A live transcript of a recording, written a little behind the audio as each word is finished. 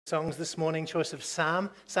Songs this morning, choice of Psalm.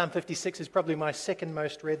 Psalm 56 is probably my second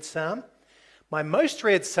most read Psalm. My most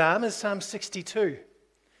read Psalm is Psalm 62.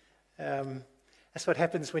 That's what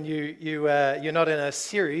happens when you're not in a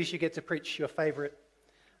series, you get to preach your favourite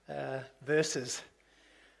verses.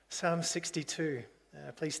 Psalm 62,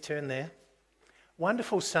 please turn there.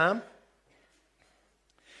 Wonderful Psalm.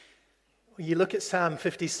 When you look at Psalm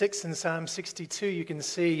 56 and Psalm 62, you can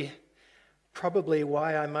see probably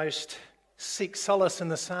why I most seek solace in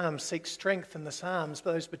the Psalms, seek strength in the Psalms,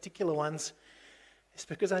 but those particular ones, it's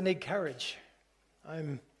because I need courage.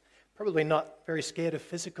 I'm probably not very scared of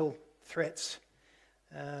physical threats,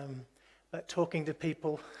 but talking to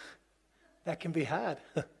people, that can be hard.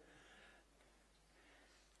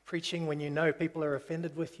 Preaching when you know people are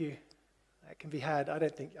offended with you, that can be hard. I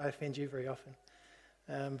don't think I offend you very often.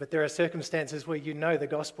 But there are circumstances where you know the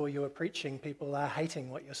gospel you are preaching, people are hating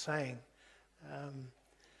what you're saying.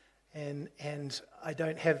 And I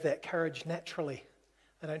don't have that courage naturally.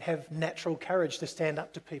 I don't have natural courage to stand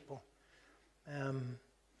up to people. And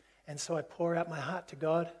so I pour out my heart to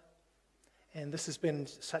God. And this has been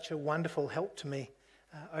such a wonderful help to me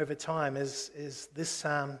over time, is this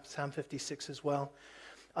Psalm 56 as well.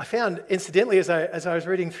 I found, incidentally, as I was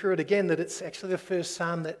reading through it again, that it's actually the first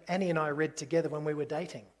Psalm that Annie and I read together when we were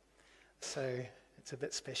dating. So it's a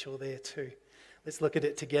bit special there too. Let's look at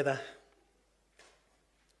it together.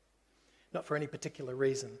 Not for any particular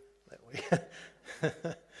reason.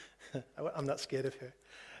 I'm not scared of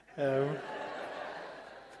her.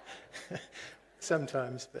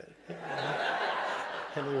 Sometimes, but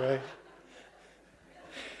anyway.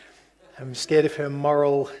 I'm scared of her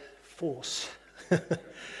moral force.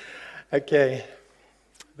 Okay,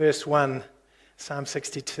 verse 1, Psalm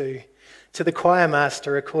 62. To the choir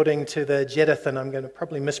master, according to the Jeduthun, I'm going to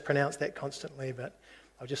probably mispronounce that constantly, but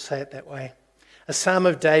I'll just say it that way. A psalm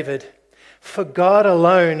of David. For God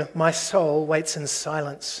alone my soul waits in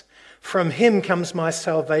silence. From him comes my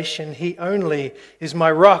salvation. He only is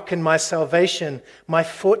my rock and my salvation, my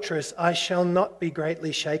fortress. I shall not be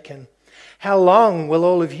greatly shaken. How long will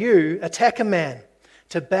all of you attack a man,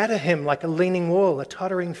 to batter him like a leaning wall, a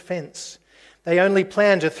tottering fence? They only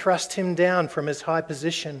plan to thrust him down from his high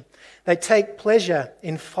position. They take pleasure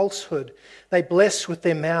in falsehood. They bless with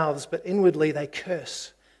their mouths, but inwardly they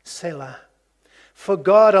curse. Selah. For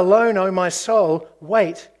God alone, O my soul,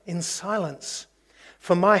 wait in silence.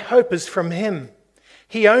 For my hope is from him.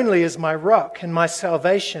 He only is my rock and my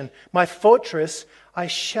salvation, my fortress. I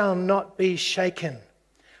shall not be shaken.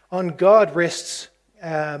 On God rests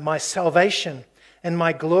my salvation and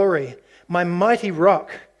my glory. My mighty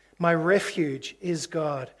rock, my refuge is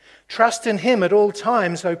God. Trust in him at all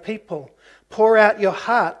times, O people. Pour out your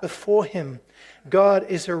heart before him. God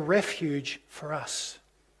is a refuge for us.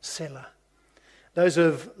 Selah. Those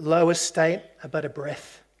of low estate are but a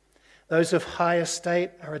breath. Those of high estate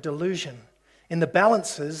are a delusion. In the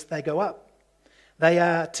balances, they go up. They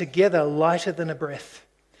are together lighter than a breath.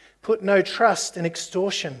 Put no trust in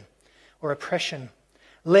extortion or oppression.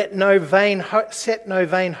 Set no vain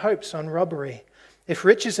hopes on robbery. If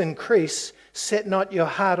riches increase, set not your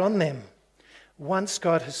heart on them. Once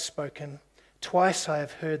God has spoken, twice I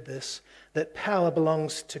have heard this, that power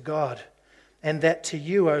belongs to God, and that to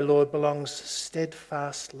you, O Lord, belongs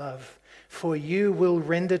steadfast love. For you will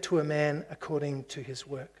render to a man according to his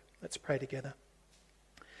work. Let's pray together.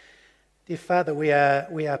 Dear Father, we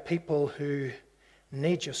are people who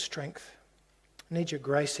need your strength, need your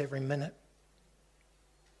grace every minute.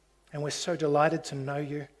 And we're so delighted to know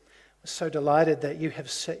you. We're so delighted that you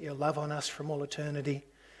have set your love on us from all eternity,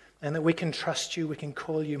 and that we can trust you, we can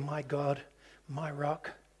call you my God, my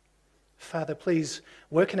rock. Father, please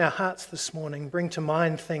work in our hearts this morning. Bring to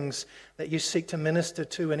mind things that you seek to minister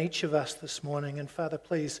to in each of us this morning. And Father,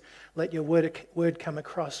 please let your word come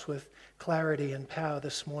across with clarity and power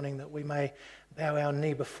this morning, that we may bow our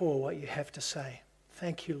knee before what you have to say.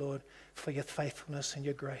 Thank you, Lord, for your faithfulness and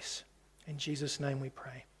your grace. In Jesus' name we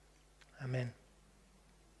pray. Amen.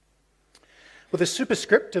 Well, the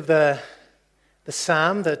superscript of the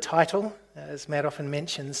psalm, the title, as Matt often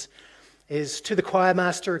mentions, is to the choir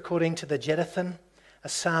master according to the Jeduthun, a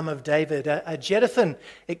psalm of David. A Jeduthun,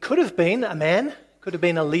 it could have been a man, could have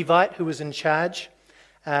been a Levite who was in charge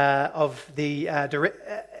of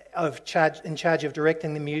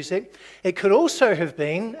directing the music. It could also have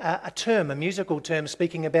been a musical term,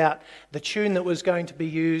 speaking about the tune that was going to be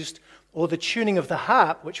used, or the tuning of the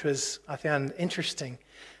harp, which I found interesting.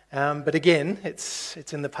 But again, it's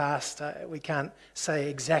in the past. We can't say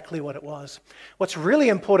exactly what it was. What's really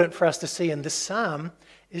important for us to see in this psalm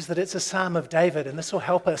is that it's a psalm of David, and this will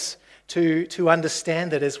help us to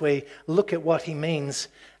understand it as we look at what he means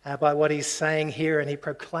by what he's saying here, and he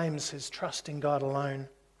proclaims his trust in God alone.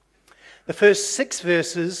 The first 6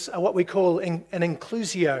 verses are what we call an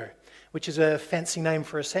inclusio, which is a fancy name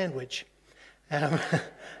for a sandwich.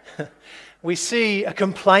 We see a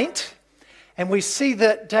complaint, and we see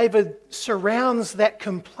that David surrounds that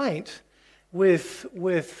complaint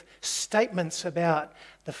with statements about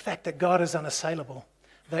the fact that God is unassailable,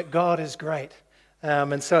 that God is great.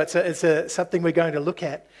 And so it's something we're going to look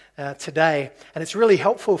at today. And it's really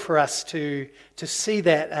helpful for us to see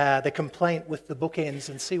that the complaint with the bookends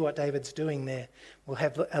and see what David's doing there. We'll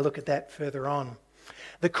have a look at that further on.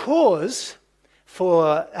 The cause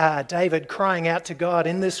for David crying out to God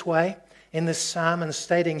in this way, in this psalm, and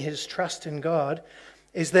stating his trust in God,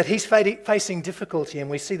 is that he's facing difficulty. And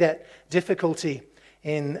we see that difficulty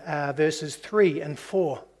in verses 3 and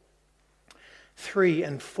 4. 3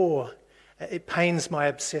 and 4. It pains my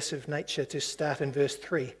obsessive nature to start in verse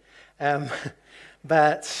 3.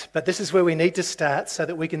 But this is where we need to start so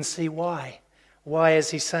that we can see why. Why is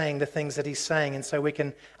he saying the things that he's saying? And so we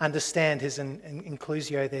can understand his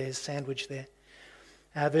inclusio there, his sandwich there.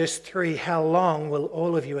 Verse 3, how long will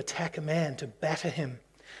all of you attack a man to batter him?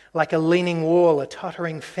 Like a leaning wall, a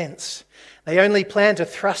tottering fence. They only plan to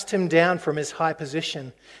thrust him down from his high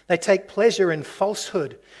position. They take pleasure in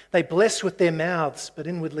falsehood. They bless with their mouths, but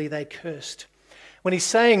inwardly they cursed. When he's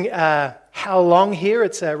saying how long here,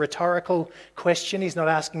 it's a rhetorical question. He's not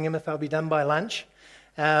asking him if they'll be done by lunch.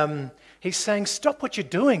 He's saying, stop what you're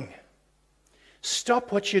doing.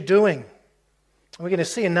 Stop what you're doing. We're going to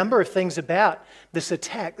see a number of things about this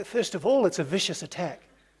attack. First of all, it's a vicious attack.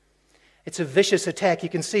 It's a vicious attack. You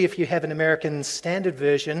can see if you have an American Standard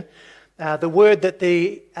Version, the word that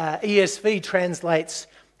the ESV translates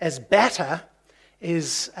as batter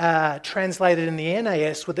is translated in the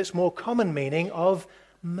NAS with its more common meaning of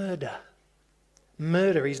murder.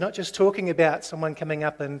 Murder. He's not just talking about someone coming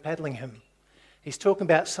up and paddling him. He's talking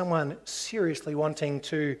about someone seriously wanting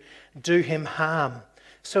to do him harm.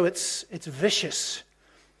 So it's vicious.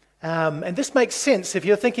 And this makes sense if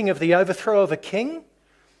you're thinking of the overthrow of a king.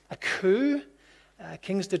 A coup,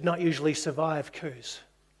 kings did not usually survive coups.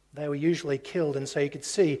 They were usually killed, and so you could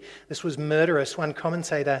see this was murderous. One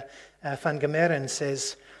commentator, Van Gemeren,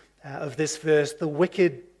 says of this verse, the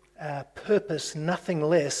wicked purpose nothing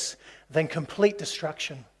less than complete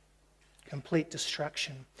destruction. Complete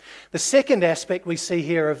destruction. The second aspect we see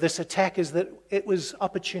here of this attack is that it was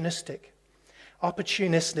opportunistic.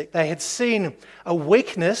 Opportunistic. They had seen a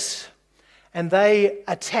weakness, and they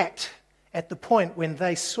attacked at the point when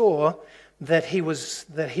they saw that he was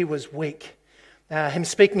weak. Him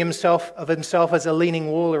speaking of himself as a leaning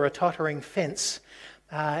wall or a tottering fence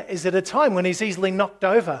is at a time when he's easily knocked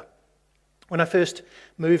over. When I first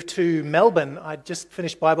moved to Melbourne, I'd just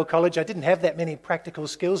finished Bible college. I didn't have that many practical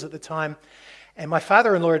skills at the time, and my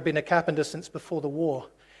father-in-law had been a carpenter since before the war.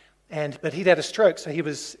 But he'd had a stroke, so he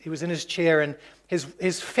was in his chair, and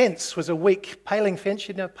his fence was a weak paling fence.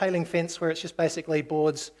 You know, paling fence where it's just basically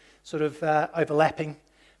boards sort of overlapping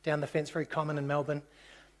down the fence, very common in Melbourne.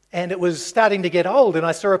 And it was starting to get old, and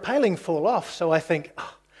I saw a paling fall off. So I think,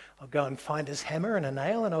 I'll go and find his hammer and a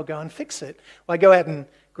nail, and I'll go and fix it. Well, I go out and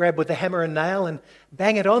grab with the hammer and nail and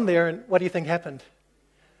bang it on there, and what do you think happened?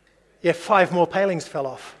 Yeah, 5 more palings fell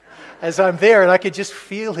off as I'm there, and I could just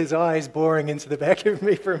feel his eyes boring into the back of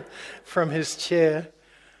me from his chair.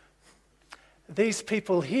 These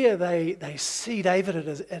people here, they see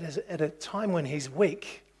David at a time when he's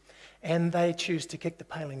weak, and they choose to kick the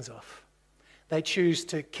palings off. They choose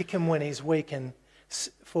to kick him when he's weak, and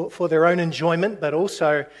for their own enjoyment, but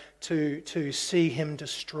also to see him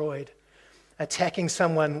destroyed. Attacking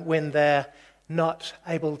someone when they're not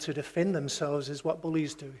able to defend themselves is what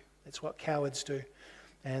bullies do. It's what cowards do.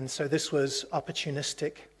 And so this was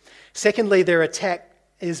opportunistic. Secondly, their attack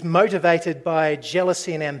is motivated by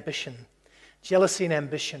jealousy and ambition. Jealousy and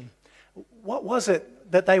ambition. What was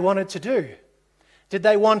it that they wanted to do? Did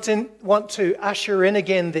they want to usher in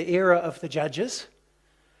again the era of the judges?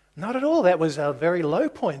 Not at all. That was a very low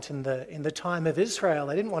point in the time of Israel.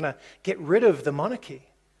 They didn't want to get rid of the monarchy.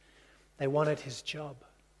 They wanted his job.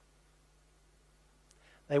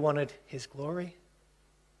 They wanted his glory.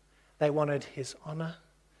 They wanted his honor.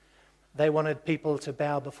 They wanted people to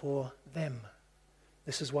bow before them.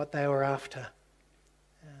 This is what they were after.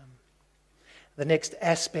 The next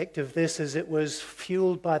aspect of this is it was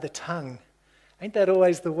fueled by the tongue. Ain't that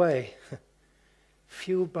always the way?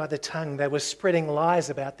 Fueled by the tongue. They were spreading lies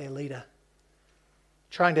about their leader,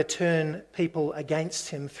 trying to turn people against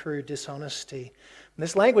him through dishonesty. And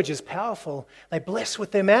this language is powerful. They bless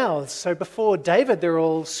with their mouths. So before David, they're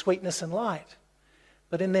all sweetness and light.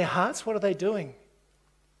 But in their hearts, what are they doing?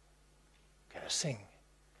 Cursing.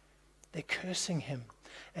 They're cursing him.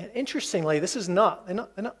 And interestingly, they're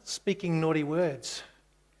not speaking naughty words.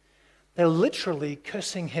 They're literally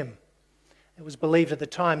cursing him. It was believed at the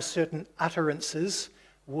time certain utterances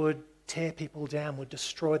would tear people down, would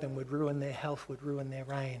destroy them, would ruin their health, would ruin their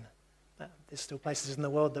reign. There's still places in the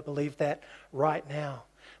world that believe that right now.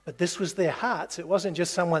 But this was their hearts. It wasn't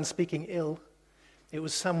just someone speaking ill. It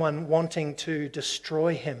was someone wanting to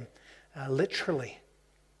destroy him, literally,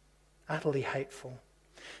 utterly hateful.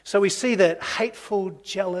 So we see that hateful,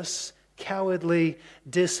 jealous, cowardly,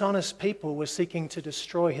 dishonest people were seeking to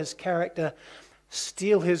destroy his character,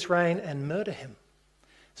 steal his reign, and murder him.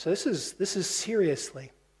 So this is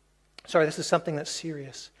something that's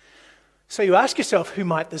serious. So you ask yourself, who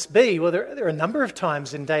might this be? Well, there are a number of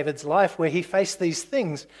times in David's life where he faced these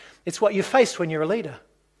things. It's what you face when you're a leader.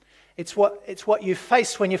 It's what you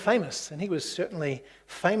face when you're famous, and he was certainly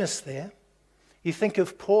famous there. You think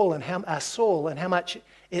of Saul and how much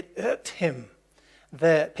it irked him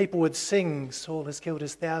that people would sing, Saul has killed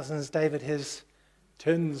his thousands, David his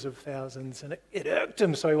tens of thousands, and it irked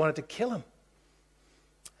him, so he wanted to kill him.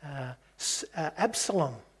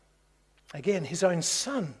 Absalom, again, his own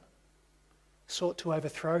son, sought to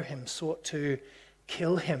overthrow him, sought to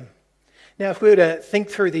kill him. Now, if we were to think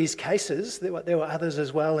through these cases, there were others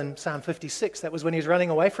as well in Psalm 56. That was when he was running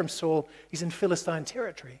away from Saul. He's in Philistine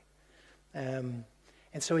territory. And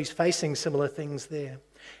so he's facing similar things there.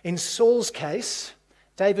 In Saul's case,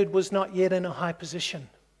 David was not yet in a high position.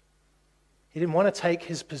 He didn't want to take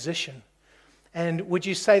his position. And would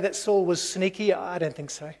you say that Saul was sneaky? I don't think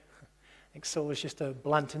so. I think Saul was just a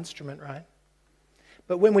blunt instrument, right?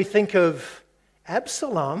 But when we think of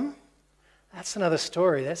Absalom, that's another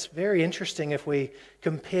story. That's very interesting if we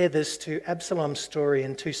compare this to Absalom's story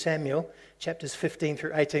in 2 Samuel, chapters 15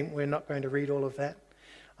 through 18. We're not going to read all of that.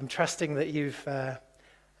 I'm trusting that you've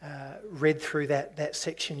read through that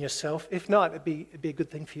section yourself. If not, it'd be a good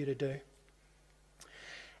thing for you to do.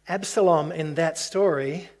 Absalom, in that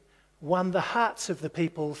story, won the hearts of the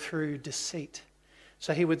people through deceit.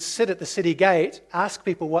 So he would sit at the city gate, ask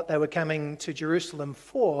people what they were coming to Jerusalem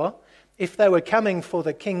for. If they were coming for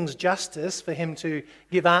the king's justice, for him to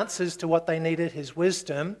give answers to what they needed, his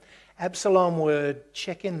wisdom, Absalom would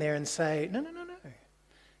check in there and say, no,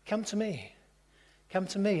 come to me. Come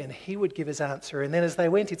to me. And he would give his answer. And then as they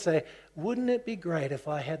went, he'd say, wouldn't it be great if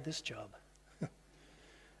I had this job?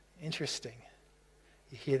 Interesting.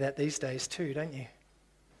 You hear that these days too, don't you?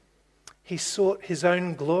 He sought his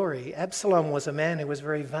own glory. Absalom was a man who was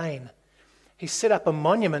very vain. He set up a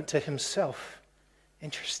monument to himself.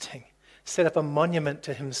 Interesting. Set up a monument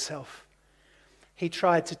to himself. He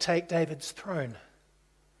tried to take David's throne.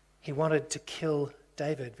 He wanted to kill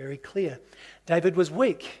David, very clear. David was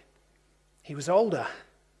weak. He was older.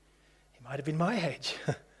 He might have been my age.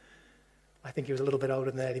 I think he was a little bit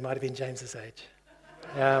older than that. He might have been James's age.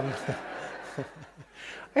 I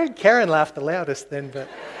heard Karen laughed the loudest then, but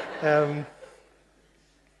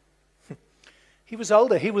he was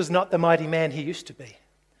older. He was not the mighty man he used to be.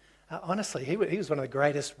 Honestly, he was one of the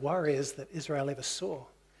greatest warriors that Israel ever saw,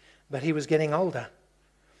 but he was getting older.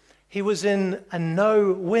 He was in a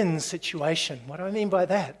no-win situation. What do I mean by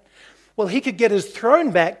that? Well, he could get his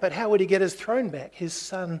throne back, but how would he get his throne back? His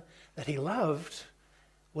son that he loved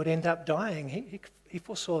would end up dying. He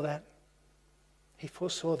foresaw that. He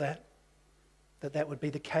foresaw that would be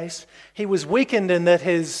the case. He was weakened in that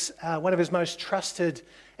one of his most trusted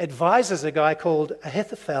advisors, a guy called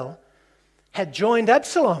Ahithophel, had joined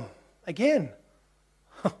Absalom again.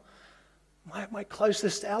 My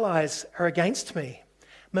closest allies are against me.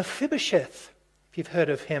 Mephibosheth, if you've heard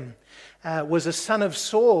of him, was a son of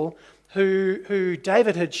Saul who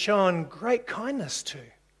David had shown great kindness to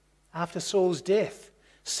after Saul's death,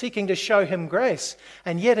 seeking to show him grace.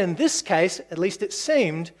 And yet in this case, at least it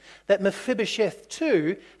seemed, that Mephibosheth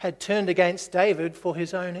too had turned against David for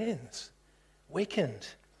his own ends. Weakened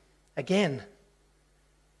again.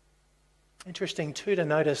 Interesting too to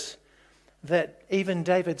notice that even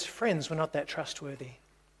David's friends were not that trustworthy.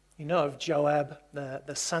 You know of Joab,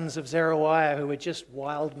 the sons of Zeruiah, who were just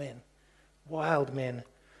wild men.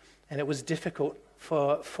 And it was difficult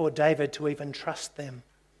for David to even trust them.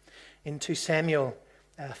 In 2 Samuel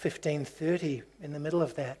 15:30, in the middle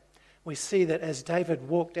of that, we see that as David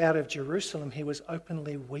walked out of Jerusalem, he was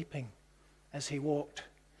openly weeping as he walked.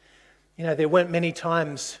 You know, there weren't many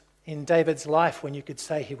times in David's life when you could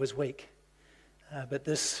say he was weak. But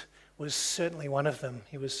this was certainly one of them.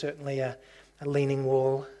 He was certainly a leaning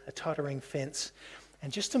wall, a tottering fence.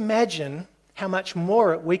 And just imagine how much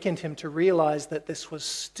more it weakened him to realize that this was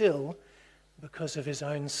still because of his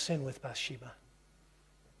own sin with Bathsheba.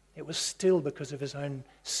 It was still because of his own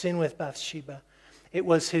sin with Bathsheba. It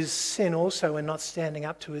was his sin also in not standing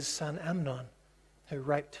up to his son Amnon, who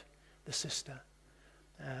raped the sister,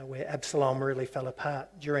 where Absalom really fell apart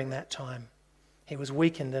during that time. He was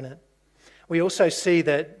weakened in it. We also see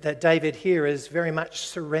that David here is very much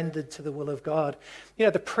surrendered to the will of God. You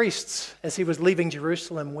know, the priests, as he was leaving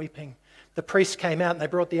Jerusalem weeping, the priests came out and they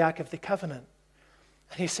brought the Ark of the Covenant.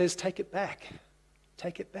 And he says, take it back.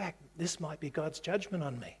 Take it back. This might be God's judgment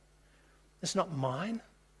on me. It's not mine.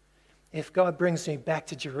 If God brings me back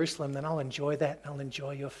to Jerusalem, then I'll enjoy that and I'll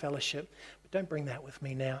enjoy your fellowship. But don't bring that with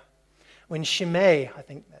me now. When Shimei, I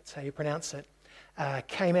think that's how you pronounce it,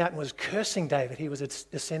 came out and was cursing David, he was a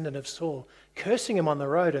descendant of Saul, cursing him on the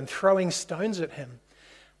road and throwing stones at him.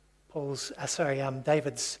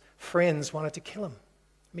 David's friends wanted to kill him.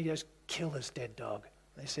 He goes, kill this dead dog,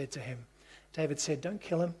 they said to him. David said, don't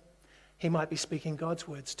kill him. He might be speaking God's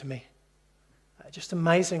words to me. Just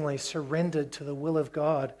amazingly surrendered to the will of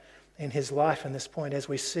God in his life in this point, as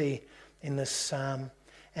we see in this psalm.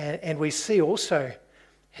 And we see also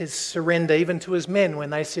his surrender even to his men when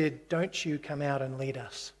they said, don't you come out and lead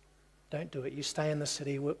us. Don't do it. You stay in the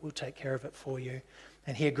city. We'll take care of it for you.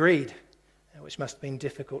 And he agreed, which must have been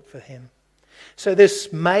difficult for him. So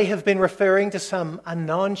this may have been referring to some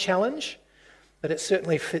unknown challenge, but it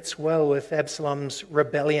certainly fits well with Absalom's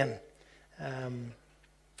rebellion,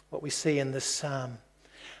 what we see in this psalm.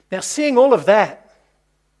 Now, seeing all of that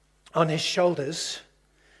on his shoulders,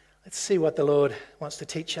 let's see what the Lord wants to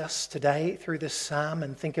teach us today through this psalm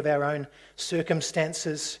and think of our own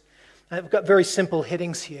circumstances. I've got very simple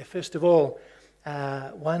headings here. First of all,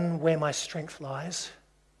 one, where my strength lies.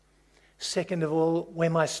 Second of all, where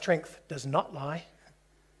my strength does not lie.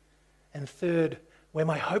 And third, where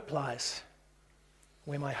my hope lies.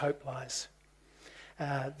 Where my hope lies.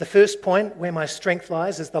 The first point, where my strength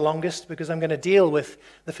lies, is the longest because I'm going to deal with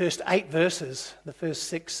the first 8 verses, the first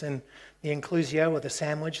 6 in the inclusio or the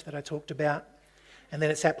sandwich that I talked about, and then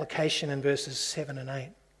its application in verses 7 and 8.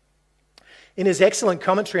 In his excellent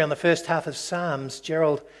commentary on the first half of Psalms,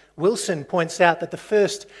 Gerald Wilson points out that the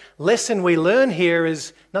first lesson we learn here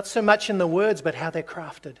is not so much in the words, but how they're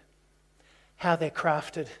crafted. How they're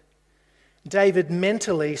crafted. David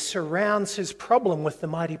mentally surrounds his problem with the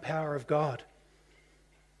mighty power of God.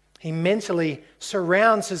 He mentally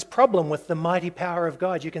surrounds his problem with the mighty power of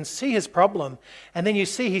God. You can see his problem, and then you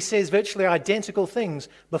see he says virtually identical things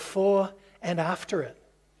before and after it.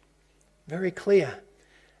 Very clear.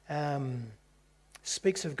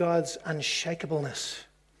 Speaks of God's unshakableness.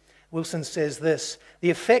 Wilson says this: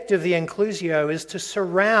 the effect of the inclusio is to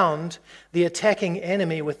surround the attacking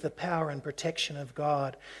enemy with the power and protection of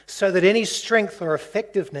God, so that any strength or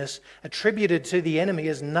effectiveness attributed to the enemy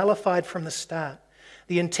is nullified from the start.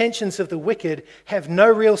 The intentions of the wicked have no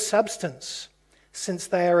real substance, since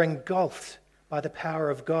they are engulfed by the power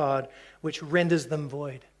of God, which renders them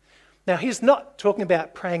void. Now, he's not talking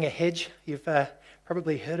about praying a hedge. You've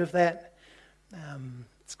probably heard of that.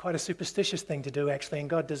 It's quite a superstitious thing to do, actually, and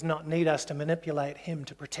God does not need us to manipulate him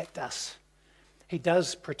to protect us. He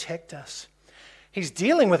does protect us. He's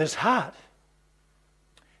dealing with his heart.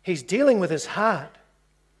 He's dealing with his heart.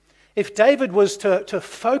 If David was to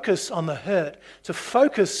focus on the hurt, to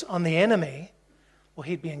focus on the enemy, well,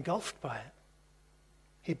 he'd be engulfed by it.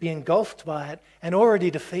 He'd be engulfed by it and already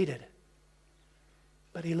defeated.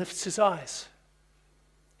 But he lifts his eyes.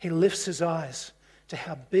 He lifts his eyes to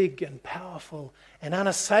how big and powerful and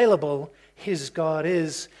unassailable his God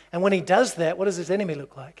is. And when he does that, what does his enemy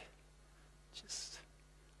look like? Just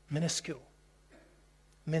minuscule.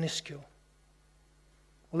 Minuscule.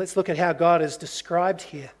 Well, let's look at how God is described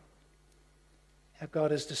here. How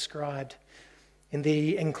God is described. In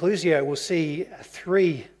the inclusio, we'll see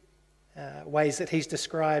 3 ways that he's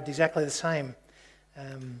described exactly the same.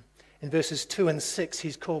 In verses 2 and 6,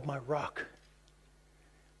 he's called my rock.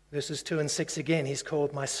 Verses 2 and 6 again, he's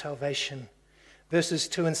called my salvation. Verses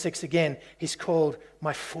 2 and 6 again, he's called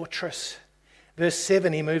my fortress. Verse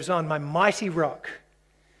 7, he moves on, my mighty rock.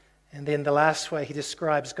 And then the last way he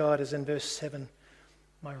describes God is in verse 7,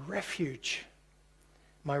 my refuge.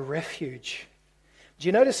 My refuge. Do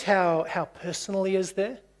you notice how personal he is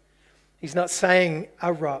there? He's not saying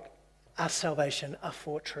a rock, a salvation, a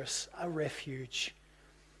fortress, a refuge.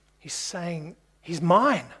 He's saying, he's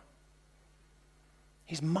mine.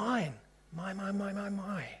 He's mine.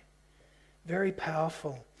 My. Very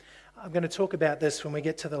powerful. I'm going to talk about this when we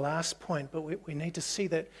get to the last point, but we need to see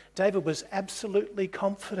that David was absolutely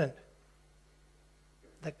confident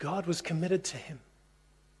that God was committed to him.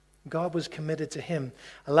 God was committed to him.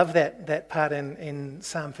 I love that part in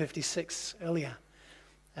Psalm 56 earlier.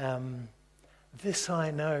 This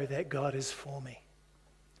I know that God is for me.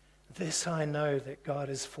 This I know that God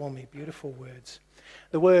is for me. Beautiful words.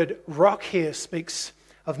 The word rock here speaks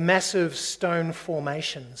of massive stone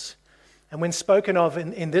formations. And when spoken of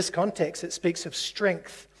in this context, it speaks of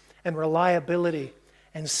strength and reliability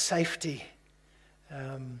and safety.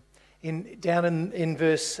 Down in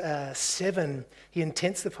verse 7, he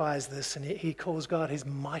intensifies this and he calls God his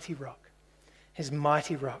mighty rock. His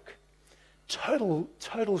mighty rock.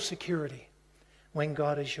 Total security when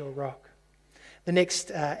God is your rock. The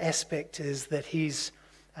next aspect is that he's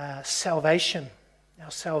salvation,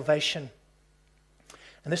 our salvation.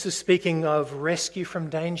 And this is speaking of rescue from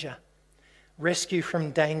danger. Rescue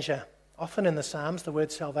from danger. Often in the Psalms, the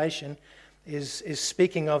word salvation is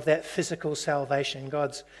speaking of that physical salvation,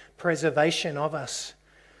 God's preservation of us.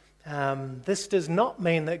 This does not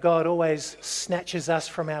mean that God always snatches us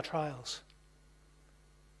from our trials.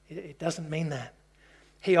 It doesn't mean that.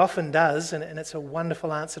 He often does, and it's a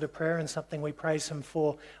wonderful answer to prayer and something we praise him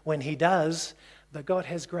for when he does, but God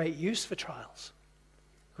has great use for trials.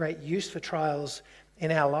 Great use for trials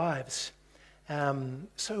in our lives.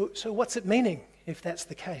 So what's it meaning if that's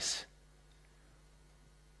the case?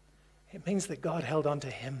 It means that God held on to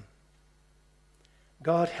him.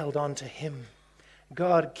 God held on to him.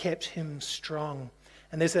 God kept him strong.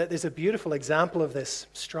 And there's a beautiful example of this,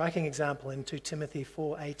 striking example in 2 Timothy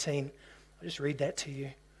 4:18. I'll just read that to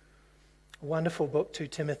you. A wonderful book, 2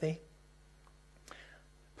 Timothy.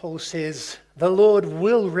 Paul says, "The Lord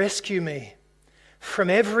will rescue me from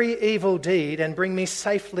every evil deed and bring me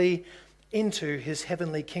safely into his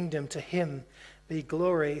heavenly kingdom. To him be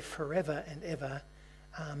glory forever and ever.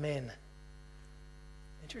 Amen."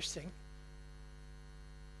 Interesting.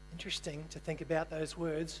 Interesting to think about those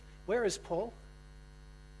words. Where is Paul?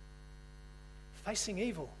 Facing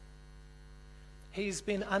evil. He's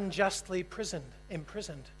been unjustly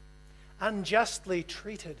imprisoned, unjustly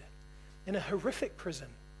treated in a horrific prison,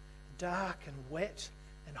 dark and wet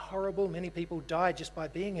and horrible. Many people died just by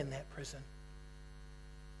being in that prison.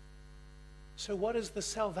 So what is the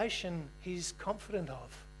salvation he's confident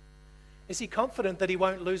of? Is he confident that he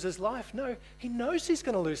won't lose his life? No, he knows he's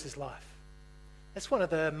going to lose his life. That's one of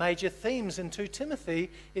the major themes in 2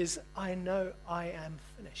 Timothy is, I know I am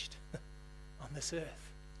finished on this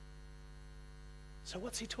earth. So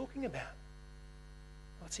what's he talking about?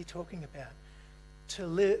 What's he talking about? To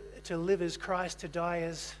live as Christ, to die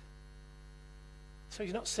as... So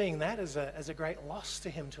he's not seeing that as a great loss to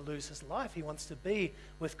him to lose his life. He wants to be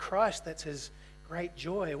with Christ. That's his great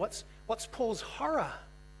joy. What's Paul's horror?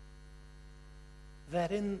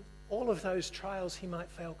 That in all of those trials he might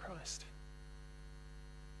fail Christ.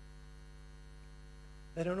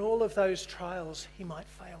 That in all of those trials he might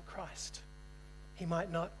fail Christ. He might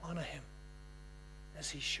not honor him as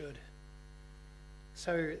he should.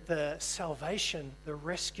 So the salvation, the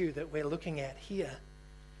rescue that we're looking at here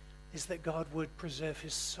is that God would preserve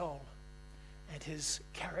his soul and his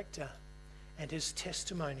character and his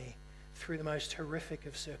testimony through the most horrific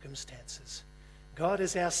of circumstances. God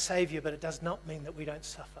is our Savior, but it does not mean that we don't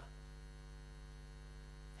suffer.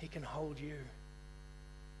 He can hold you.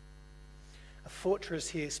 A fortress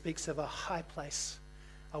here speaks of a high place,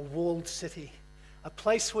 a walled city, a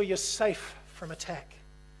place where you're safe from attack.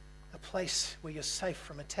 A place where you're safe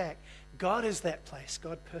from attack. God is that place,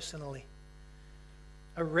 God personally.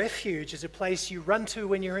 A refuge is a place you run to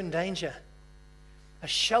when you're in danger. A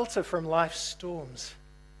shelter from life's storms.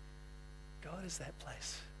 God is that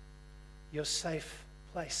place. Your safe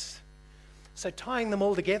place. So tying them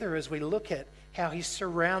all together as we look at how he's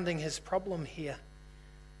surrounding his problem here.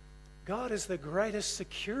 God is the greatest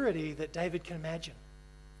security that David can imagine.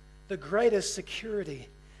 The greatest security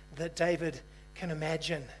that David can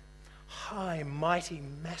imagine. High, mighty,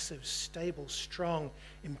 massive, stable, strong,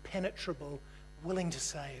 impenetrable, willing to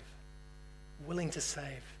save. Willing to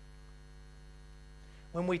save.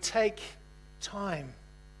 When we take time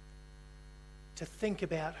to think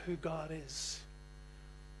about who God is,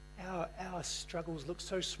 our struggles look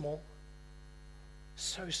so small.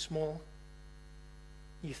 So small.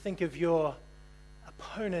 You think of your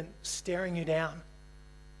opponent staring you down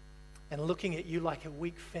and looking at you like a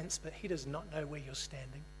weak fence, but he does not know where you're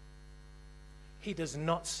standing. He does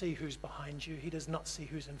not see who's behind you. He does not see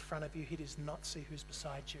who's in front of you. He does not see who's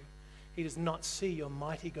beside you. He does not see your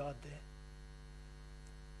mighty God there.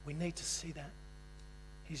 We need to see that.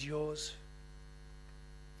 He's yours.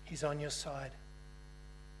 He's on your side.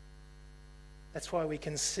 That's why we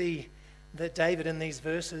can see that David in these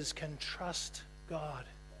verses can trust God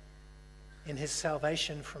in his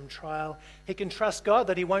salvation from trial. He can trust God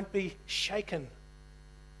that he won't be shaken.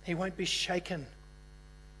 He won't be shaken.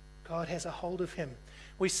 God has a hold of him.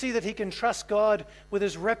 We see that he can trust God with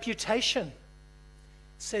his reputation. It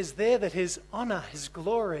says there that his honor, his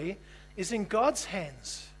glory, is in God's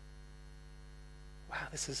hands. Wow,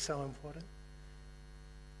 this is so important.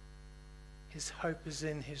 His hope is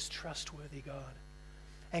in his trustworthy God.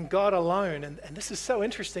 And God alone, and this is so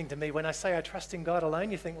interesting to me, when I say I trust in God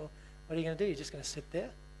alone, you think, well, what are you going to do? You're just going to sit there?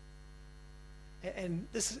 And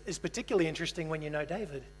this is particularly interesting when you know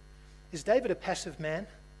David. Is David a passive man?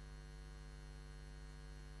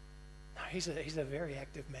 No, he's a very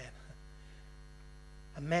active man.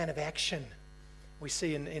 A man of action. We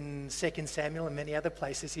see in 2 Samuel and many other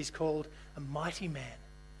places he's called a mighty man.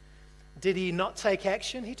 Did he not take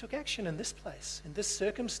action? He took action in this place, in this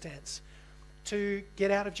circumstance, to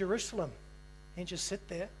get out of Jerusalem. He didn't just sit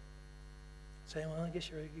there saying, well, I guess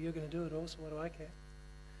you're going to do it also, what do I care?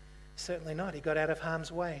 Certainly not. He got out of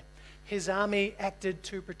harm's way. His army acted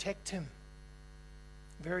to protect him.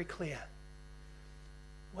 Very clear.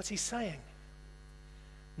 What's he saying?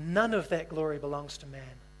 None of that glory belongs to man.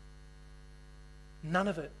 None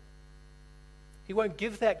of it. He won't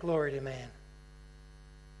give that glory to man.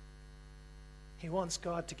 He wants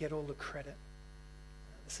God to get all the credit.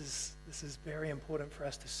 This is very important for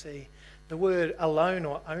us to see. The word alone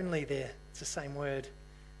or only there, it's the same word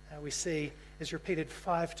we see is repeated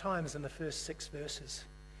 5 times in the first 6 verses.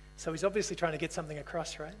 So he's obviously trying to get something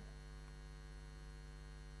across, right?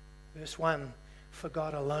 Verse 1, for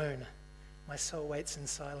God alone, my soul waits in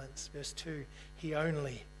silence. Verse 2, he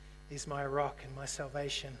only is my rock and my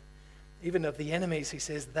salvation. Even of the enemies, he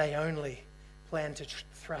says, they only plan to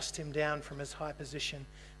thrust him down from his high position.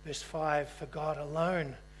 Verse 5, for God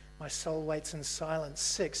alone, my soul waits in silence.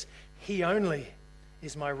 6, he only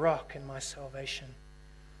is my rock and my salvation.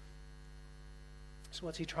 So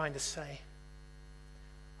what's he trying to say?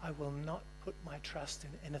 I will not put my trust in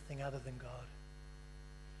anything other than God.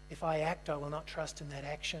 If I act, I will not trust in that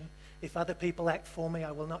action. If other people act for me,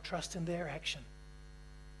 I will not trust in their action.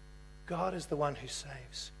 God is the one who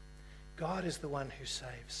saves. God is the one who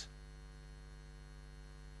saves.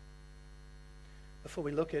 Before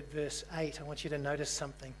we look at verse 8, I want you to notice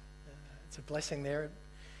something. It's a blessing there.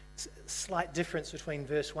 It's a slight difference between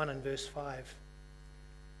verse 1 and verse 5.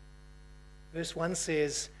 Verse 1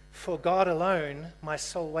 says, for God alone, my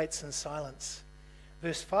soul waits in silence.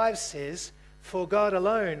 Verse 5 says, for God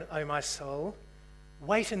alone, O my soul,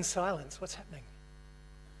 wait in silence. What's happening?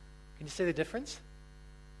 Can you see the difference?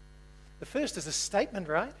 The first is a statement,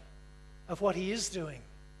 right, of what he is doing.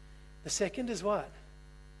 The second is what?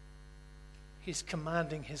 He's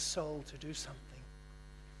commanding his soul to do something.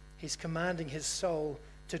 He's commanding his soul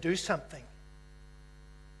to do something.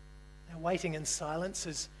 Now, waiting in silence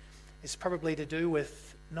is probably to do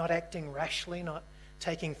with not acting rashly, not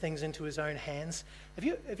taking things into his own hands. Have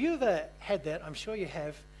you ever had that? I'm sure you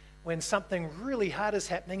have, when something really hard is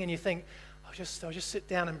happening and you think, I'll just sit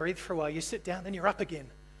down and breathe for a while. You sit down, then you're up again.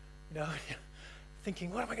 You know,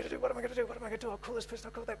 thinking, what am I going to do? What am I going to do? What am I going to do? I'll call this person,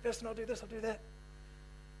 I'll call that person, I'll do this, I'll do that.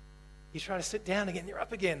 You try to sit down again, you're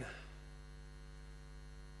up again.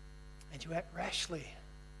 And you act rashly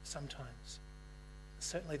sometimes. It's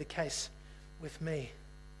certainly the case with me.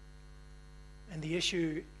 And the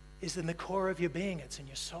issue is in the core of your being. It's in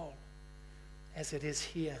your soul, as it is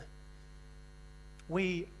here.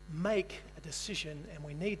 We make a decision, and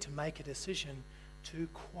we need to make a decision to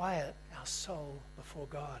quiet our soul before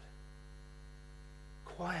God.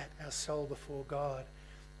 Quiet our soul before God.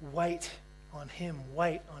 Wait on him.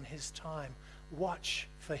 Wait on his time. Watch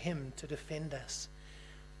for him to defend us.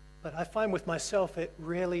 But I find with myself it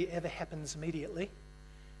rarely ever happens immediately,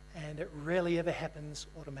 and it rarely ever happens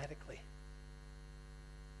automatically.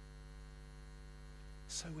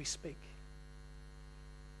 So we speak.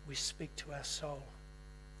 We speak to our soul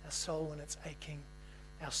when it's aching,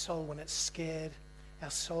 our soul when it's scared,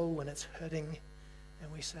 our soul when it's hurting,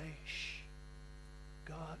 and we say, shh,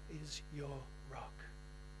 God is your rock.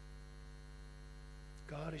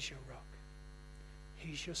 God is your rock.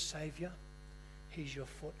 He's your Savior. He's your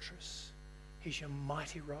fortress. He's your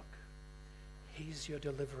mighty rock. He's your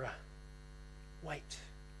deliverer. Wait.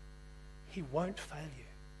 He won't fail you.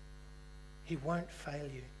 He won't fail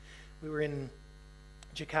you. We were in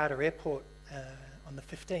Jakarta Airport on the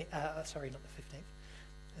 15th, not the 15th,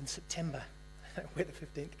 in September, where the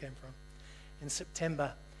 15th came from, in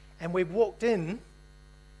September. And we walked in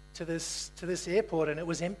to this airport and it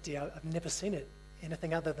was empty. I've never seen it,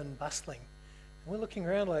 anything other than bustling. And we're looking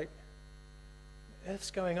around like,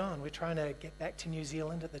 what's going on? We're trying to get back to New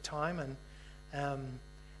Zealand at the time, and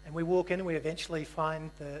we walk in and we eventually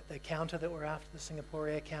find the counter that we're after, the Singapore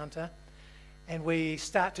Air counter. And we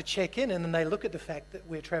start to check in, and then they look at the fact that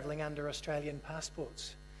we're travelling under Australian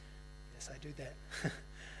passports. Yes, I do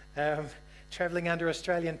that. Travelling under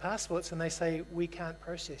Australian passports, and they say, we can't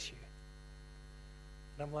process you.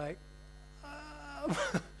 And I'm like,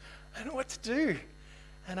 I don't know what to do.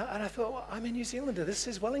 And I thought, well, I'm a New Zealander. This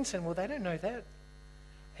is Wellington. Well, they don't know that.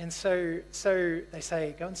 And so they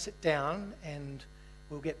say, go and sit down and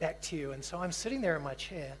we'll get back to you. And so I'm sitting there in my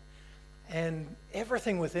chair and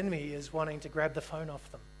everything within me is wanting to grab the phone off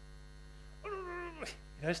them.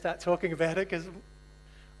 Start talking about it because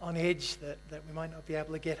on edge that we might not be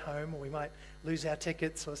able to get home or we might lose our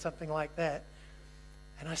tickets or something like that.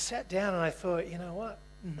 And I sat down and I thought, you know what?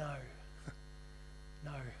 No.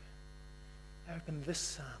 No. I opened this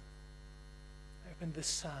psalm. And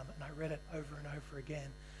I read it over and over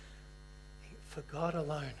again. For God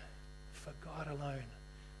alone,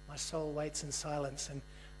 my soul waits in silence. And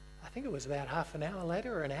I think it was about half an hour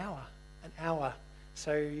later or an hour.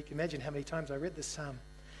 So you can imagine how many times I read this psalm.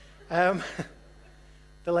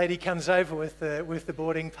 The lady comes over with the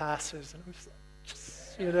boarding passes,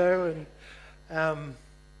 and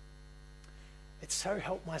it so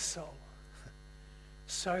helped my soul.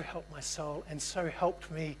 So helped my soul, and so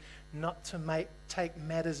helped me not to take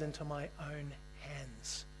matters into my own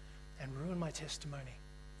hands and ruin my testimony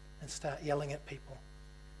and start yelling at people.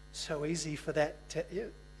 So easy for that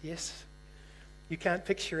yes. You can't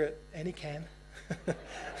picture it, and he can.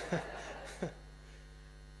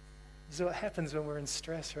 This is what happens when we're in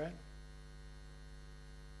stress, right?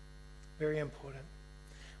 Very important.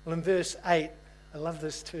 Well, in verse 8, I love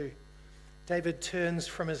this too. David turns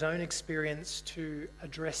from his own experience to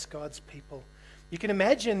address God's people. You can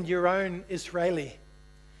imagine your own Israeli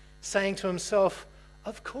saying to himself,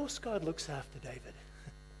 of course God looks after David.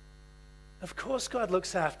 Of course God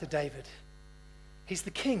looks after David. He's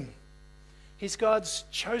the king. He's God's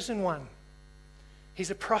chosen one.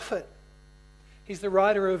 He's a prophet. He's the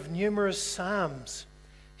writer of numerous psalms.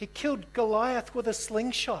 He killed Goliath with a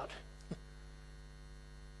slingshot.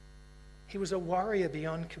 He was a warrior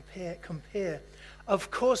beyond compare.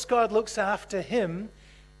 Of course God looks after him.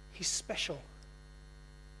 He's special.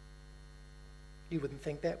 You wouldn't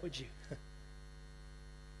think that, would you?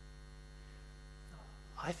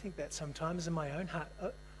 I think that sometimes in my own heart.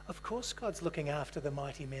 Of course God's looking after the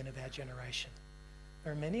mighty men of our generation.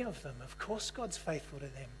 There are many of them. Of course God's faithful to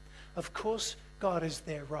them. Of course God is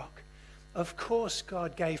their rock. Of course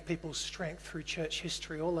God gave people strength through church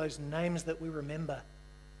history, all those names that we remember.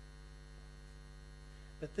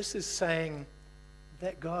 But this is saying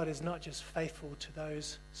that God is not just faithful to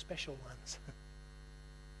those special ones.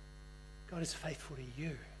 God is faithful to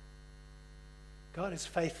you. God is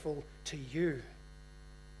faithful to you.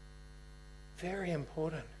 Very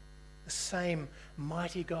important. The same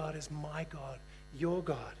mighty God is my God, your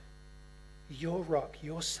rock,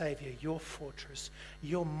 your Savior, your fortress,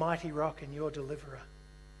 your mighty rock and your deliverer.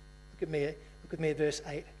 Look at me at verse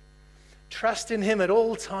 8. Trust in him at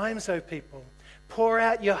all times, O people. Pour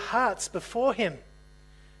out your hearts before him.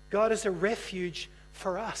 God is a refuge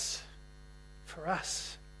for us. For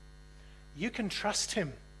us. You can trust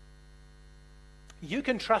him. You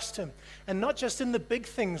can trust him. And not just in the big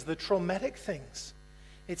things, the traumatic things.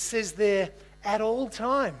 It says there, at all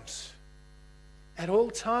times. At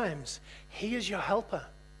all times. He is your helper,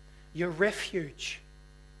 your refuge.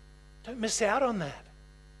 Don't miss out on that.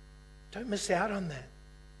 Don't miss out on that.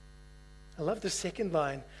 I love the second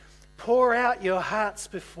line. Pour out your hearts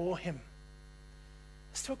before him.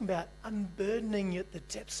 It's talking about unburdening the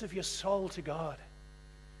depths of your soul to God.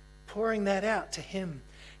 Pouring that out to him.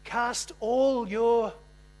 Cast all your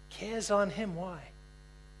cares on him. Why?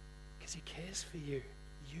 Because he cares for you.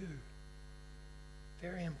 You.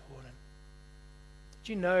 Very important.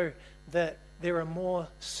 Do you know that there are more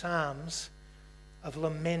psalms of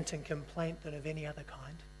lament and complaint than of any other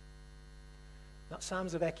kind? Not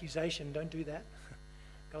psalms of accusation. Don't do that.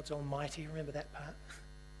 God's almighty. Remember that part.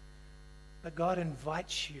 But God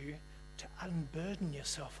invites you to unburden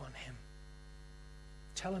yourself on him.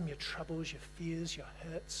 Tell him your troubles, your fears, your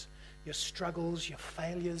hurts, your struggles, your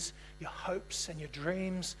failures, your hopes and your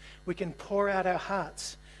dreams. We can pour out our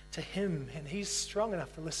hearts to him, and he's strong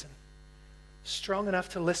enough to listen. Strong enough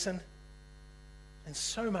to listen, and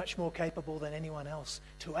so much more capable than anyone else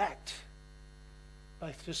to act,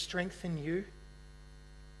 both to strengthen you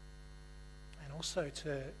and also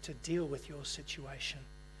to deal with your situation.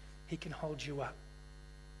 He can hold you up.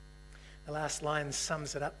 The last line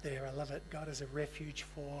sums it up there. I love it. God is a refuge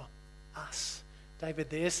for us.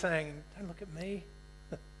 David there saying, don't look at me.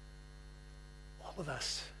 All of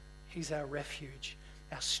us. He's our refuge.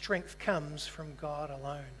 Our strength comes from God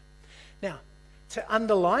alone. Now, to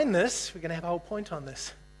underline this, we're going to have a whole point on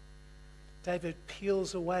this. David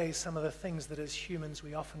peels away some of the things that as humans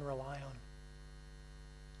we often rely on.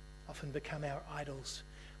 Often become our idols.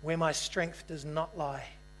 Where my strength does not lie.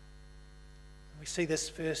 We see this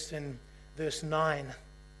first in Verse 9,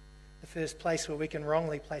 the first place where we can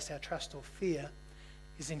wrongly place our trust or fear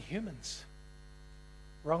is in humans.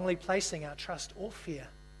 Wrongly placing our trust or fear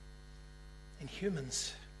in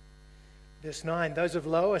humans. Verse 9, those of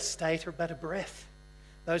low estate are but a breath.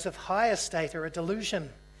 Those of high estate are a delusion.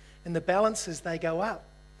 In the balances they go up.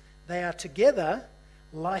 They are together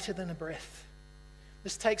lighter than a breath.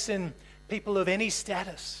 This takes in people of any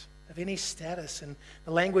status, and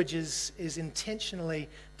the language is intentionally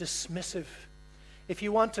dismissive. If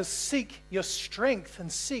you want to seek your strength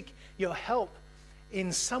and seek your help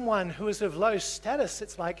in someone who is of low status,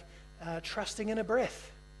 it's like trusting in a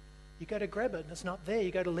breath. You go to grab it and it's not there.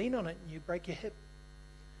 You go to lean on it and you break your hip,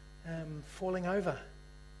 falling over.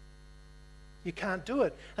 You can't do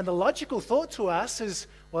it. And the logical thought to us is,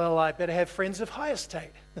 well, I better have friends of high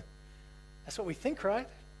estate. That's what we think, right?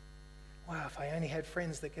 Wow, if I only had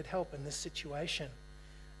friends that could help in this situation.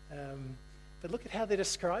 But look at how they're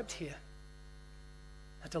described here.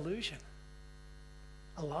 A delusion.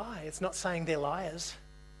 A lie. It's not saying they're liars.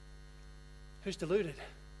 Who's deluded?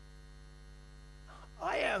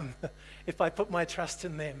 I am, if I put my trust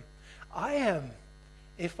in them. I am.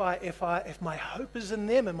 If my hope is in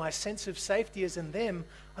them and my sense of safety is in them,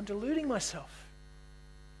 I'm deluding myself.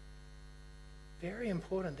 Very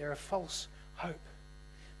important. They're a false hope.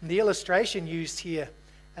 And the illustration used here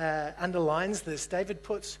underlines this. David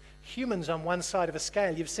puts humans on one side of a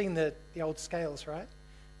scale. You've seen the old scales, right?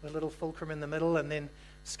 The little fulcrum in the middle and then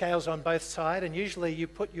scales on both sides. And usually you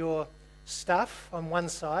put your stuff on one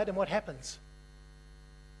side and what happens?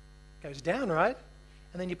 It goes down, right?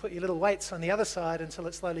 And then you put your little weights on the other side until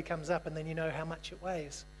it slowly comes up and then you know how much it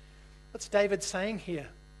weighs. What's David saying here?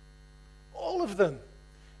 All of them.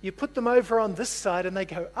 You put them over on this side and they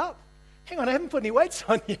go up. Hang on, I haven't put any weights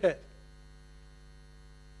on yet.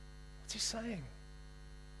 What's he saying?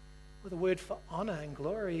 Well, the word for honor and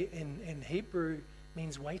glory in Hebrew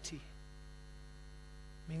means weighty.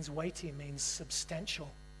 Means weighty, means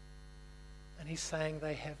substantial. And he's saying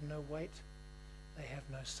they have no weight. They have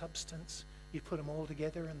no substance. You put them all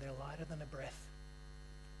together and they're lighter than a breath.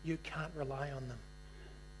 You can't rely on them.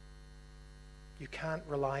 You can't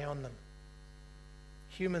rely on them.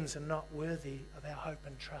 Humans are not worthy of our hope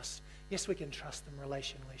and trust. Yes, we can trust them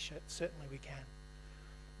relationally. Certainly we can.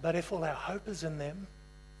 But if all our hope is in them,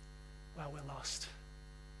 well, we're lost.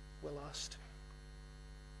 We're lost.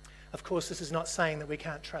 Of course, this is not saying that we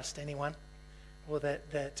can't trust anyone or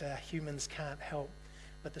that humans can't help.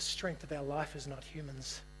 But the strength of our life is not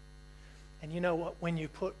humans. And you know what? When you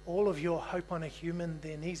put all of your hope on a human,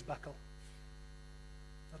 their knees buckle.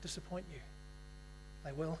 They'll disappoint you.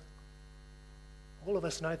 They will. All of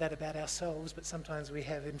us know that about ourselves, but sometimes we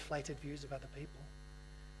have inflated views of other people,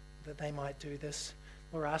 that they might do this.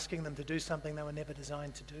 We're asking them to do something they were never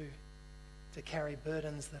designed to do, to carry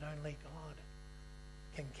burdens that only God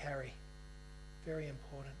can carry. Very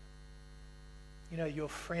important. You know, your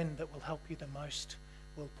friend that will help you the most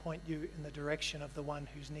will point you in the direction of the one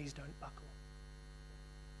whose knees don't buckle.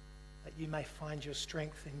 That you may find your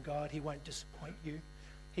strength in God. He won't disappoint you.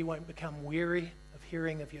 He won't become weary of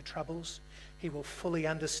hearing of your troubles. He will fully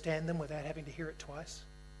understand them without having to hear it twice.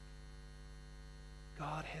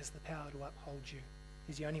 God has the power to uphold you.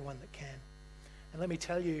 He's the only one that can. And let me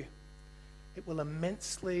tell you, it will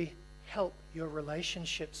immensely help your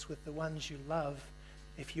relationships with the ones you love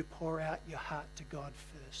if you pour out your heart to God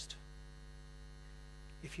first.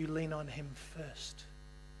 If you lean on him first,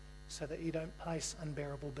 so that you don't place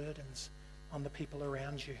unbearable burdens on the people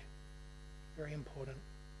around you. Very important.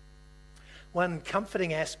 One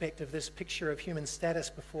comforting aspect of this picture of human status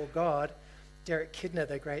before God, Derek Kidner,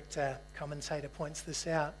 the great commentator, points this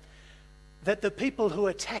out, that the people who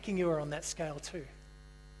are attacking you are on that scale too.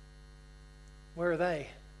 Where are they?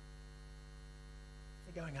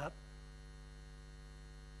 They're going up.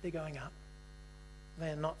 They're going up. They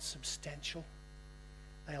are not substantial.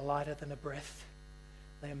 They are lighter than a breath.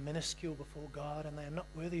 They are minuscule before God, and they are not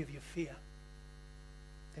worthy of your fear.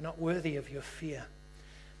 They're not worthy of your fear.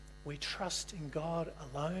 We trust in God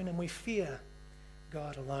alone, and we fear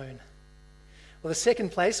God alone. Well, the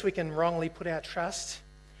second place we can wrongly put our trust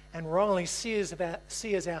and wrongly see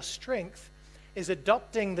as our strength is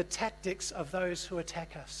adopting the tactics of those who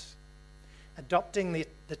attack us. Adopting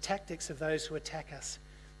the tactics of those who attack us.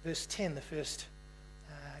 Verse 10, the first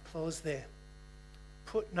clause there.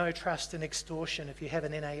 Put no trust in extortion. If you have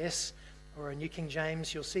an NAS or a New King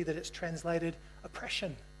James, you'll see that it's translated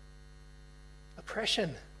oppression.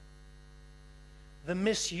 Oppression. The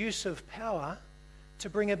misuse of power to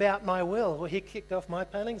bring about my will. Well, he kicked off my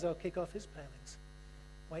palings, I'll kick off his palings.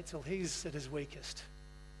 Wait till he's at his weakest.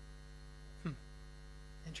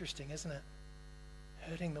 Interesting, isn't it?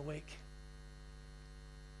 Hurting the weak.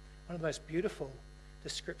 One of the most beautiful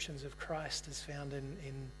descriptions of Christ is found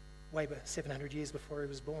in way 700 years before he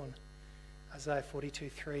was born. Isaiah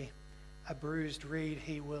 42:3. A bruised reed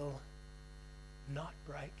he will not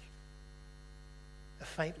break. A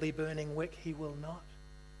faintly burning wick he will not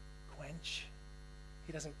quench.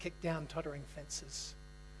 He doesn't kick down tottering fences.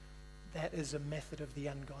 That is a method of the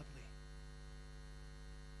ungodly.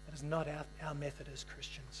 That is not our method as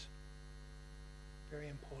Christians. Very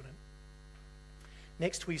important.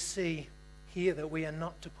 Next, we see here that we are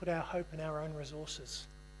not to put our hope in our own resources.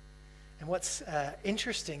 And what's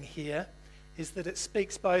interesting here is that it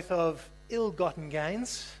speaks both of ill-gotten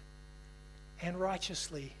gains and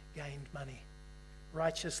righteously gained money,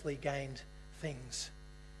 righteously gained things.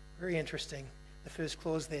 Very interesting. The first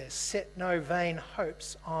clause there, set no vain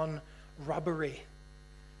hopes on robbery.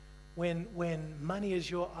 When money is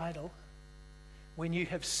your idol, when you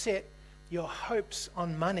have set your hopes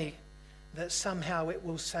on money that somehow it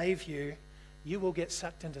will save you, you will get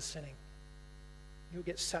sucked into sinning. You'll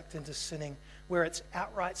get sucked into sinning where it's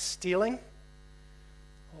outright stealing,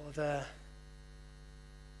 or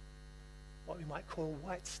what we might call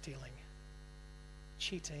white stealing,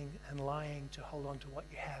 cheating and lying to hold on to what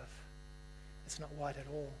you have. It's not white at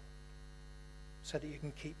all, so that you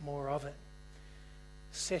can keep more of it.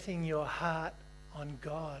 Setting your heart on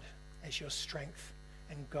God as your strength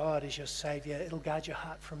and God as your Savior, it'll guard your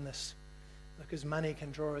heart from this, because money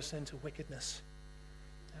can draw us into wickedness.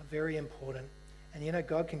 Now, very important. And you know,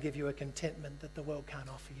 God can give you a contentment that the world can't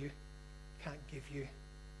offer you, can't give you.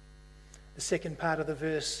 The second part of the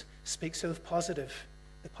verse speaks of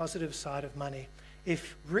the positive side of money.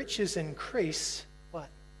 If riches increase, what?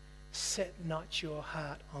 Set not your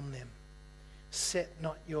heart on them. Set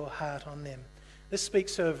not your heart on them. This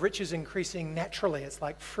speaks of riches increasing naturally. It's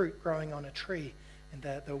like fruit growing on a tree, and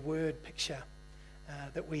the word picture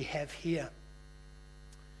that we have here.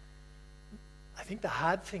 I think the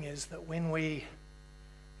hard thing is that when we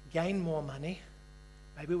gain more money,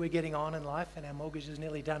 maybe we're getting on in life and our mortgage is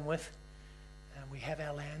nearly done with, and we have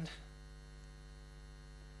our land,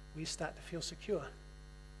 we start to feel secure.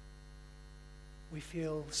 We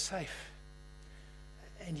feel safe.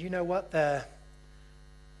 And you know what? The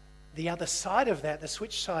other side of that, the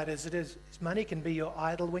switch side, is money can be your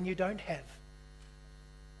idol when you don't have.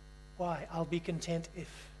 Why? I'll be content if.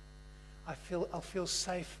 I'll feel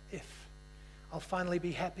safe if. I'll finally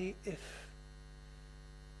be happy if.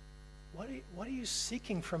 What are you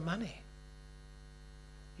seeking from money?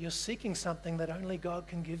 You're seeking something that only God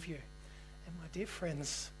can give you. And my dear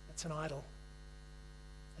friends, it's an idol.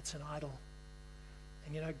 It's an idol.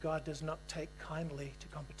 And you know, God does not take kindly to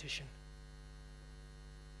competition.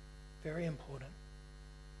 Very important.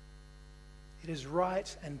 It is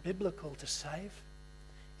right and biblical to save.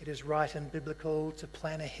 It is right and biblical to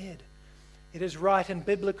plan ahead. It is right and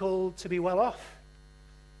biblical to be well off.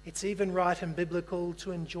 It's even right and biblical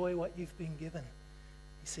to enjoy what you've been given.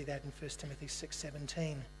 You see that in 1 Timothy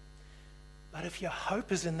 6:17. But if your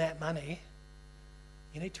hope is in that money,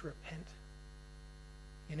 you need to repent.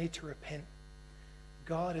 You need to repent.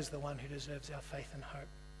 God is the one who deserves our faith and hope.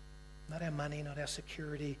 Not our money, not our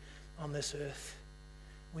security on this earth.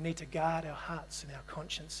 We need to guard our hearts and our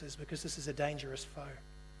consciences, because this is a dangerous foe.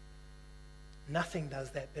 Nothing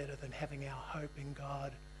does that better than having our hope in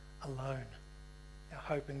God alone. Our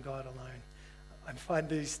hope in God alone. I find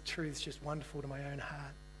these truths just wonderful to my own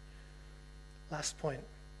heart. Last point.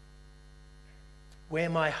 Where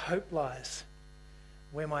my hope lies.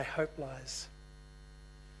 Where my hope lies.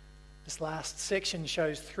 This last section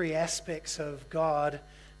shows 3 aspects of God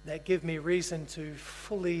that give me reason to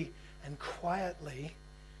fully and quietly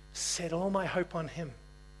set all my hope on Him.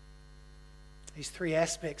 These 3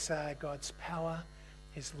 aspects are God's power,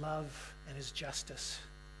 His love, and His justice.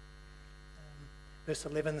 Verse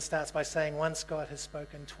 11 starts by saying, once God has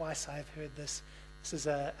spoken, twice I have heard this. This is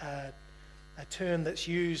a term that's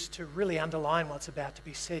used to really underline what's about to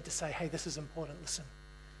be said, to say, hey, this is important, listen.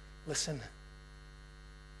 Listen.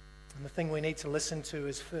 And the thing we need to listen to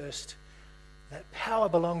is first, that power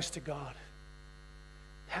belongs to God.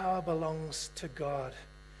 Power belongs to God.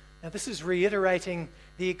 Now this is reiterating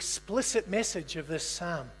the explicit message of this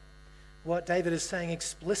psalm, what David is saying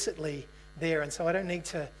explicitly there, and so I don't need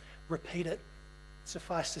to repeat it.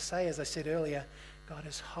 Suffice to say, as I said earlier, God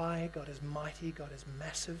is high, God is mighty, God is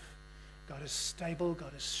massive, God is stable,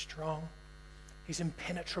 God is strong. He's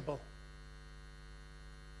impenetrable.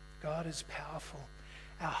 God is powerful.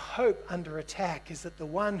 Our hope under attack is that the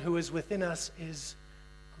one who is within us is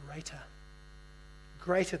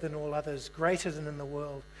greater than all others, greater than in the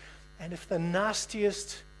world. And if the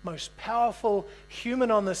nastiest, most powerful human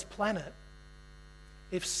on this planet,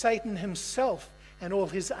 if Satan himself and all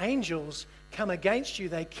his angels come against you,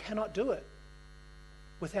 they cannot do it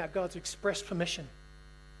without God's express permission.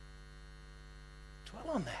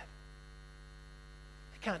 Dwell on that.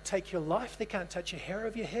 They can't take your life. They can't touch a hair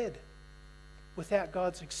of your head without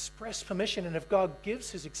God's express permission. And if God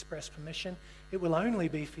gives his express permission, it will only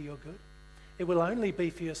be for your good. It will only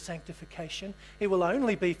be for your sanctification. It will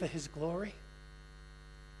only be for his glory.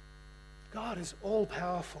 God is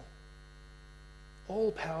all-powerful.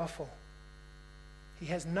 All-powerful. He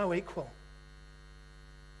has no equal.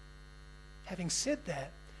 Having said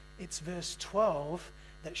that, it's verse 12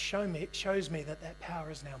 that shows me that that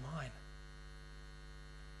power is now mine.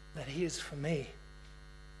 That he is for me.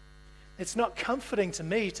 It's not comforting to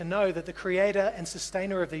me to know that the creator and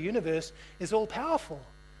sustainer of the universe is all-powerful.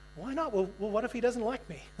 Why not? Well, what if he doesn't like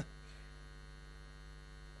me?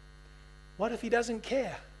 What if he doesn't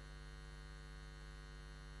care?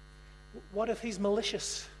 What if he's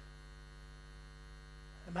malicious?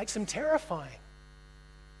 It makes him terrifying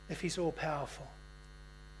if he's all-powerful.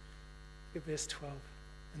 Look at verse 12.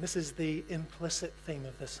 And this is the implicit theme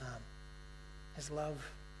of the psalm. His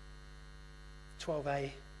love.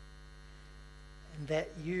 12a. And that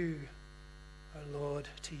you, O Lord,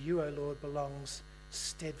 to you, O Lord, belongs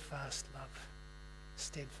steadfast love.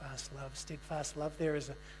 Steadfast love. Steadfast love there is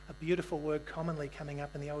a beautiful word commonly coming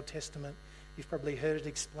up in the Old Testament. You've probably heard it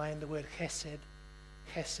explained, the word chesed.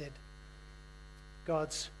 Chesed.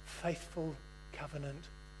 God's faithful covenant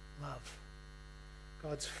love.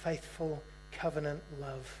 God's faithful covenant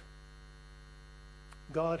love.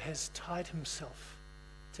 God has tied himself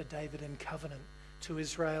to David in covenant, to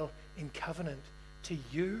Israel in covenant, to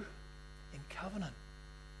you in covenant.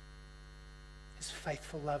 His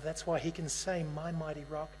faithful love. That's why he can say, my mighty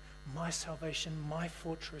rock, my salvation, my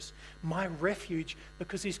fortress, my refuge,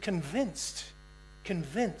 because he's convinced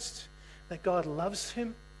that God loves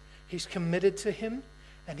him, he's committed to him,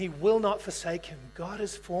 and he will not forsake him. God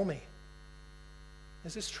is for me.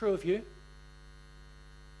 Is this true of you?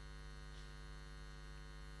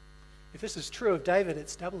 If this is true of David,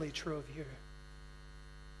 it's doubly true of you.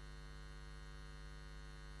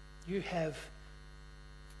 You have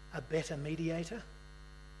a better mediator.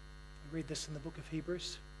 We read this in the book of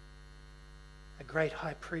Hebrews. A great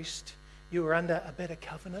high priest. You are under a better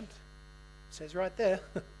covenant. It says right there.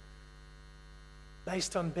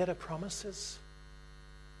 Based on better promises.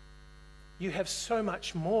 You have so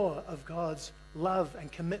much more of God's love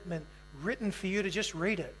and commitment written for you to just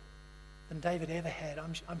read it than David ever had.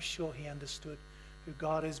 I'm sure he understood who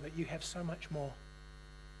God is, but you have so much more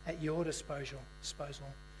at your disposal.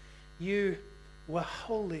 You were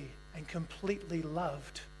wholly and completely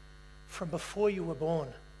loved from before you were born,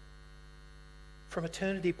 from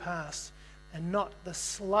eternity past, and not the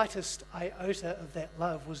slightest iota of that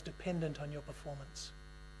love was dependent on your performance.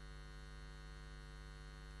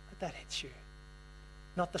 Let that hit you.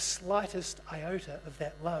 Not the slightest iota of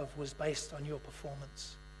that love was based on your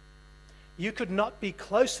performance. You could not be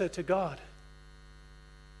closer to God.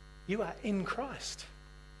 You are in Christ.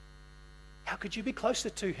 How could you be closer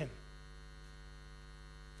to him?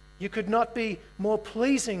 You could not be more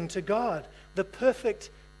pleasing to God. The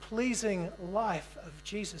perfect, pleasing life of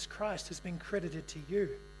Jesus Christ has been credited to you.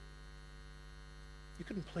 You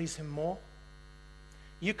couldn't please him more.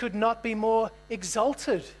 You could not be more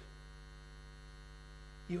exalted.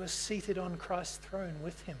 You are seated on Christ's throne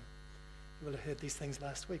with him. You will have heard these things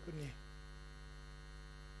last week, wouldn't you?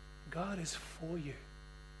 God is for you.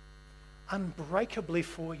 Unbreakably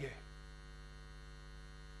for you.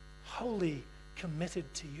 Wholly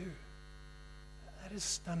committed to you. That is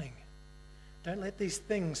stunning. Don't let these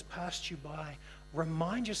things pass you by.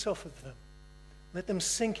 Remind yourself of them. Let them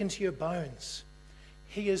sink into your bones.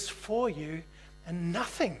 He is for you, and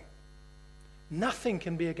nothing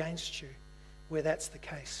can be against you where that's the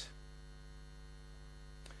case.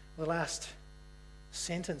 The last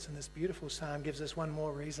sentence in this beautiful psalm gives us one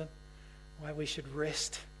more reason why we should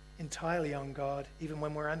rest entirely on God, even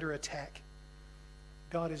when we're under attack.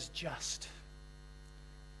 God is just.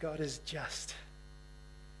 God is just.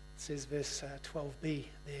 It says verse 12b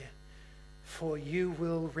there. For you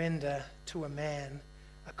will render to a man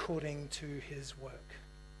according to his work.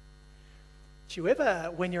 Do you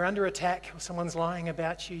ever, when you're under attack or someone's lying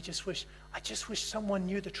about you, I just wish someone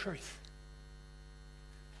knew the truth?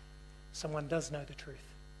 Someone does know the truth.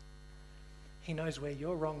 He knows where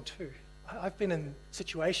you're wrong too. I've been in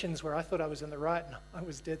situations where I thought I was in the right and I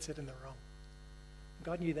was dead set in the wrong.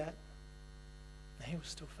 God knew that. And he was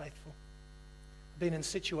still faithful. I've been in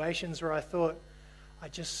situations where I thought, I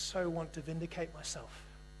just so want to vindicate myself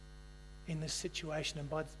in this situation, and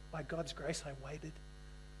by God's grace I waited.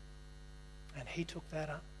 And he took that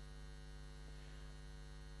up.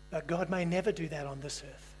 But God may never do that on this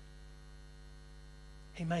earth.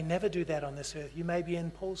 He may never do that on this earth. You may be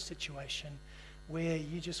in Paul's situation where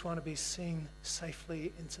you just want to be seen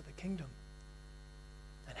safely into the kingdom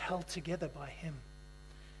and held together by him.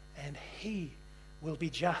 And he will be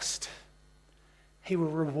just. He will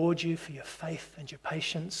reward you for your faith and your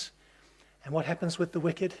patience. And what happens with the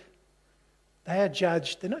wicked? They are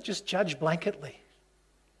judged. They're not just judged blanketly.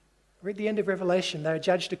 Read the end of Revelation. They are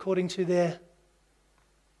judged according to their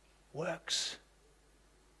works,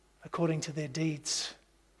 according to their deeds.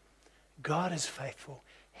 God is faithful.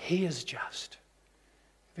 He is just.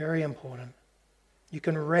 Very important. You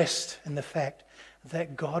can rest in the fact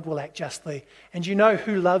that God will act justly. And you know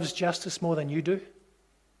who loves justice more than you do?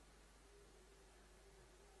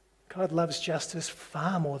 God loves justice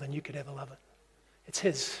far more than you could ever love it. It's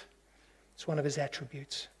his. It's one of his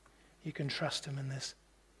attributes. You can trust him in this.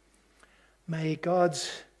 May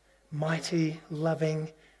God's mighty, loving,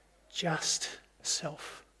 just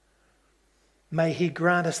self, may he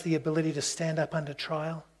grant us the ability to stand up under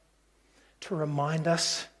trial, to remind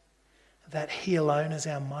us that he alone is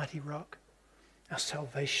our mighty rock, our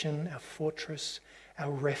salvation, our fortress,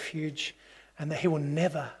 our refuge, and that he will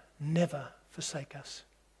never, never forsake us.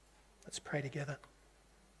 Let's pray together.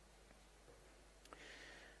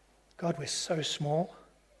 God, we're so small.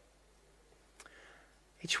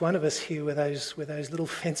 Each one of us here with those little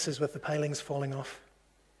fences with the palings falling off.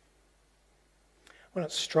 We're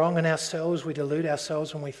not strong in ourselves. We delude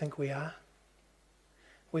ourselves when we think we are.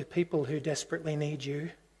 We're people who desperately need you.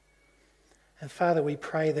 And Father, we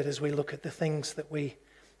pray that as we look at the things that we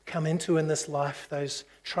come into in this life, those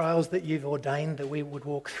trials that you've ordained that we would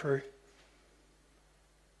walk through,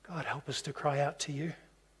 God, help us to cry out to you.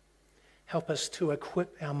 Help us to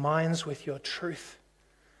equip our minds with your truth,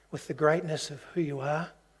 with the greatness of who you are,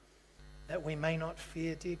 that we may not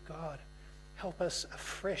fear, dear God. Help us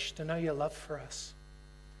afresh to know your love for us,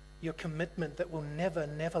 your commitment that will never,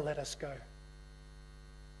 never let us go.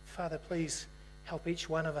 Father, please help each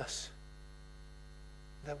one of us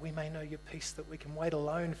that we may know your peace, that we can wait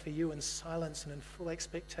alone for you in silence and in full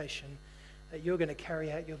expectation that you're going to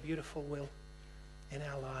carry out your beautiful will in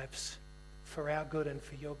our lives for our good and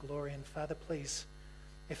for your glory. And Father, please,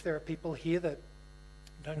 if there are people here that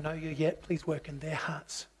don't know you yet, please work in their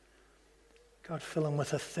hearts. God, fill them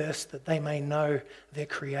with a thirst that they may know their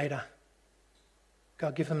Creator.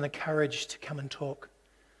 God, give them the courage to come and talk,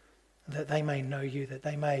 that they may know you, that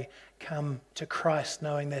they may come to Christ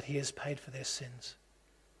knowing that he has paid for their sins.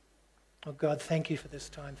 Oh God, thank you for this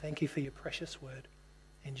time. Thank you for your precious word.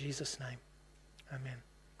 In Jesus' name, amen.